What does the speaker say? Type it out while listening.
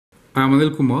I'm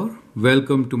Anil Kumar.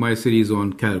 Welcome to my series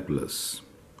on calculus.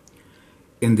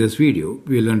 In this video,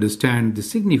 we'll understand the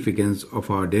significance of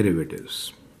our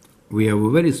derivatives. We have a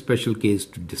very special case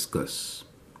to discuss.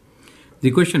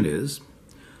 The question is,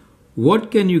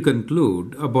 what can you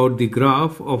conclude about the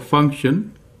graph of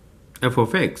function f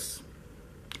of x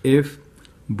if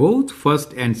both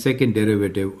first and second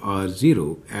derivative are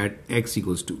 0 at x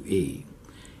equals to a?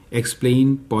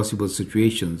 Explain possible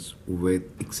situations with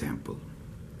example.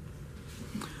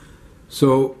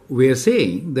 So we are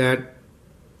saying that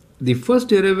the first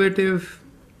derivative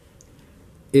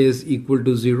is equal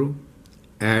to 0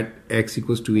 at x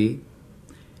equals to a,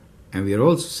 and we are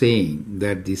also saying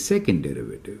that the second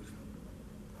derivative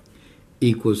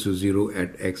equals to 0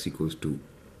 at x equals to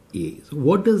a. So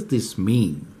what does this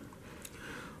mean?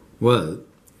 Well,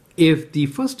 if the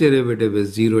first derivative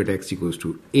is 0 at x equals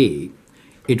to a,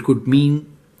 it could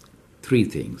mean three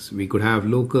things. We could have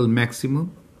local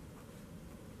maximum,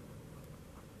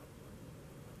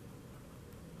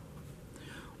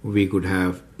 we could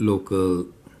have local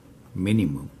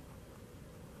minimum,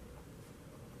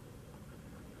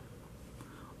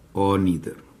 or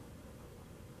neither.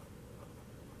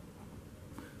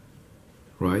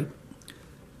 Right?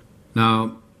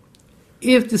 Now,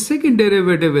 if the second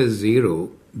derivative is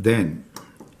 0, then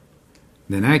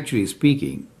actually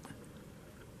speaking,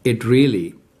 it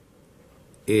really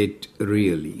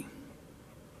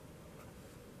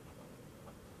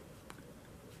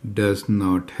does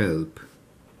not help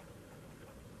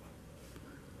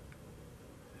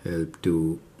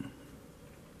to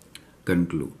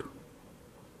conclude.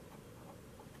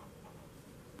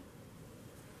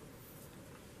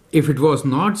 If it was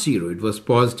not 0, it was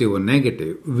positive or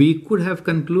negative, we could have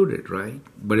concluded, right?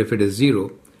 But if it is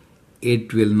 0,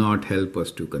 it will not help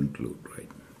us to conclude, right?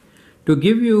 To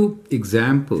give you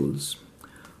examples,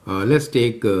 let's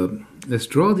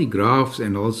draw the graphs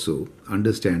and also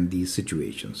understand these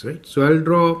situations, right? So I'll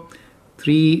draw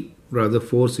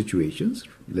four situations.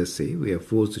 Let's say we have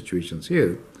 4 situations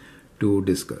here to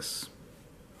discuss.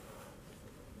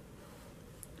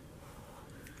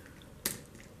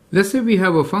 Let's say we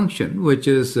have a function which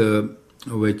is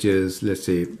let's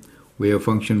say we have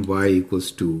function y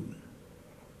equals to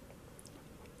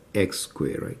x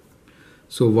square, right?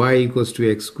 So y equals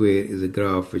to x square is a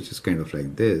graph which is kind of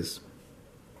like this.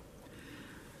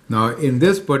 Now in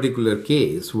this particular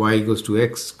case, y equals to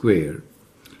x square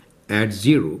at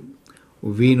 0,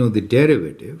 we know the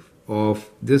derivative of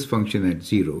this function at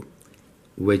 0,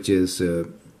 which is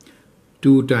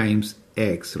 2 times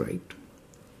x, right,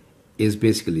 is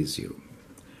basically 0.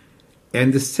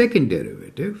 And the second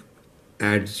derivative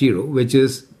at 0, which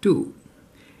is 2,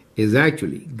 is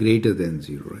actually greater than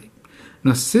 0, right?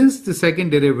 Now, since the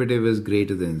second derivative is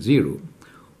greater than 0,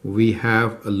 we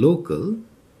have a local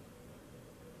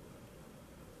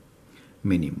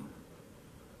minimum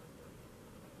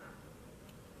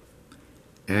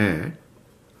at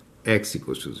x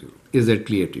equals to 0. Is that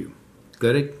clear to you?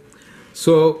 Correct?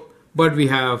 So, but we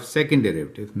have second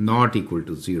derivative not equal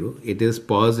to 0. It is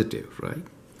positive, right?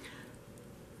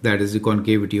 That is the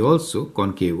concavity also,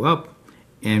 concave up,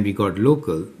 and we got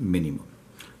local minimum.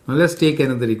 Now let's take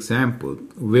another example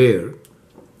where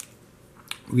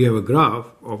we have a graph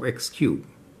of x cubed.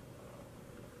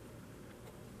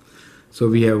 So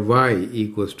we have y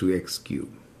equals to x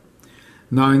cubed.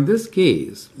 Now in this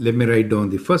case, let me write down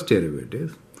the first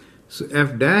derivative. So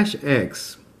f dash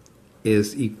x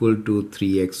is equal to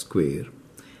 3x square,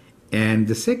 and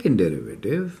the second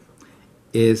derivative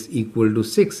is equal to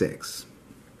 6x,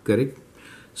 correct?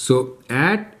 So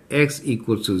at x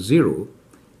equals to 0,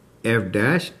 f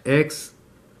dash x,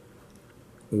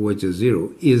 which is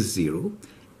 0, is 0,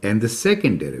 and the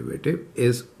second derivative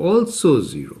is also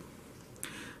 0.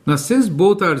 Now since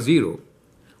both are 0,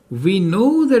 we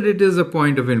know that it is a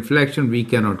point of inflection. We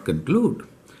cannot conclude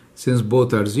since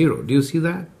both are 0. Do you see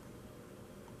that?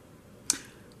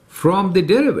 From the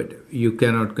derivative, you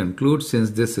cannot conclude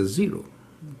since this is 0.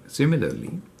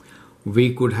 Similarly,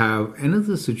 we could have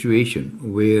another situation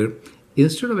where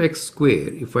instead of x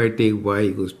square, if I take y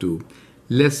equals to,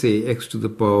 let's say, x to the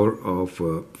power of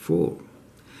 4.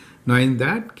 Now in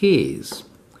that case,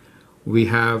 we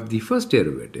have the first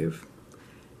derivative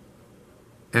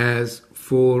as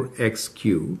 4x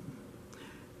cubed.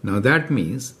 Now that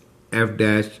means f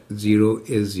dash 0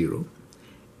 is 0.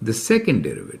 The second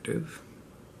derivative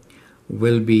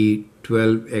will be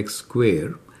 12x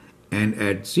square, and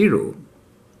at 0,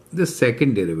 the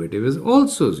second derivative is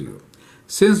also 0.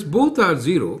 Since both are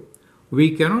 0,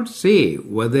 we cannot say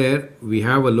whether we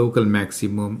have a local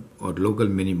maximum or local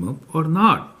minimum or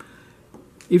not.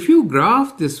 If you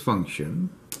graph this function,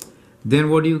 then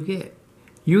what do you get?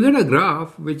 you get a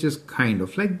graph which is kind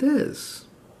of like this.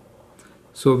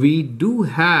 So we do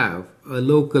have a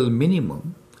local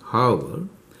minimum, however,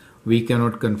 we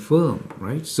cannot confirm,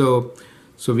 right? So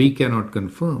we cannot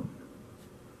confirm.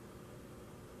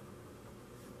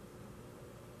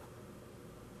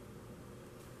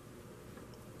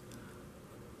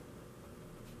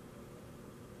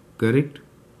 Correct?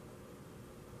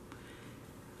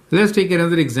 Let's take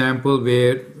another example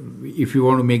where if you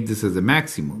want to make this as a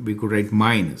maximum, we could write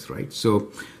minus, right?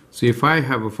 So if I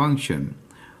have a function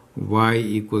y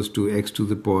equals to x to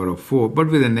the power of 4, but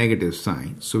with a negative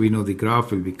sign, so we know the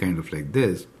graph will be kind of like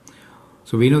this.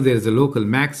 So we know there is a local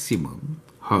maximum.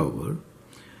 However,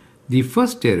 the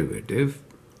first derivative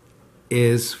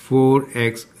is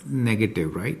 4x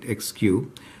negative, right? X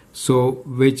cubed, so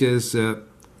which is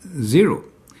 0.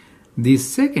 The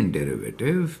second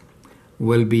derivative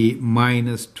will be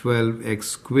minus 12x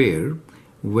squared,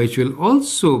 which will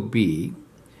also be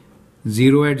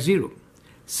 0 at 0.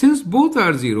 Since both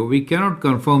are 0, we cannot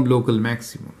confirm local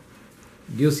maximum.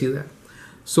 Do you see that?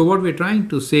 So what we're trying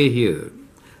to say here,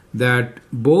 that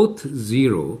both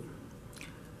 0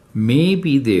 may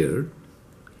be there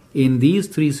in these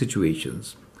three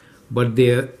situations, but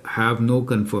they have no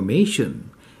confirmation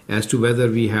as to whether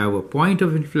we have a point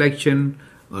of inflection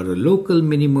or a local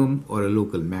minimum or a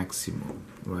local maximum,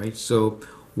 right? So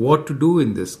what to do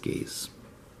in this case?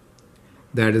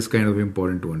 That is kind of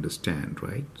important to understand,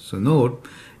 right? So note,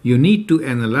 you need to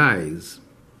analyze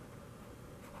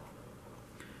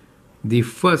the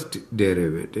first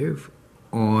derivative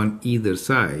on either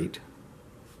side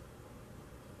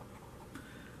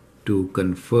to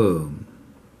confirm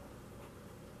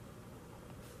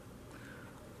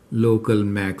local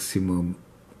maximum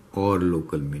or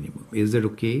local minimum. Is that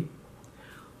okay?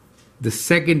 The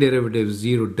second derivative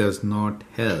 0 does not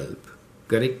help,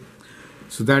 correct?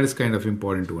 So that is kind of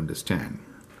important to understand.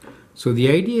 So the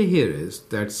idea here is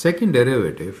that second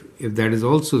derivative, if that is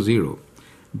also 0,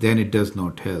 then it does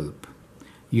not help.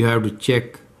 You have to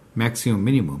check maximum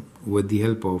minimum with the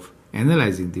help of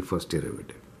analyzing the first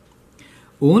derivative.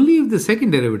 Only if the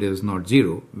second derivative is not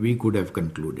 0, we could have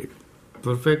concluded.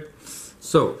 Perfect?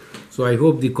 So I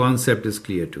hope the concept is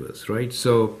clear to us, right?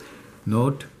 So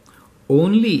note,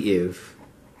 only if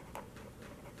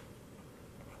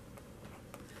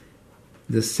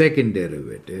the second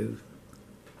derivative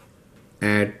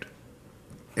at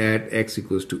x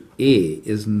equals to a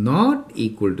is not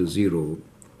equal to 0,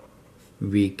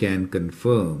 we can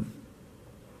confirm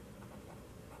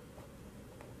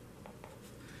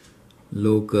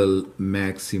local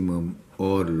maximum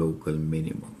or local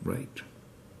minimum, right?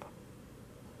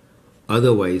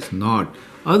 Otherwise not.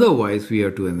 Otherwise we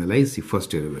have to analyze the first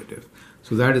derivative.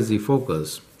 So that is the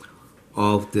focus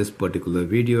of this particular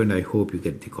video, and I hope you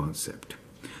get the concept.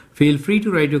 Feel free to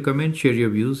write your comments, share your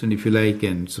views, and if you like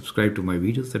and subscribe to my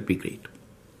videos, that'd be great.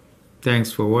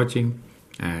 Thanks for watching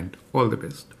and all the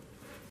best.